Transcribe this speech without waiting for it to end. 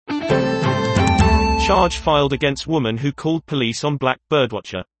Charge filed against woman who called police on black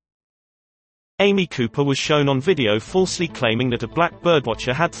birdwatcher. Amy Cooper was shown on video falsely claiming that a black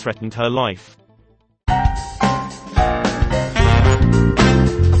birdwatcher had threatened her life.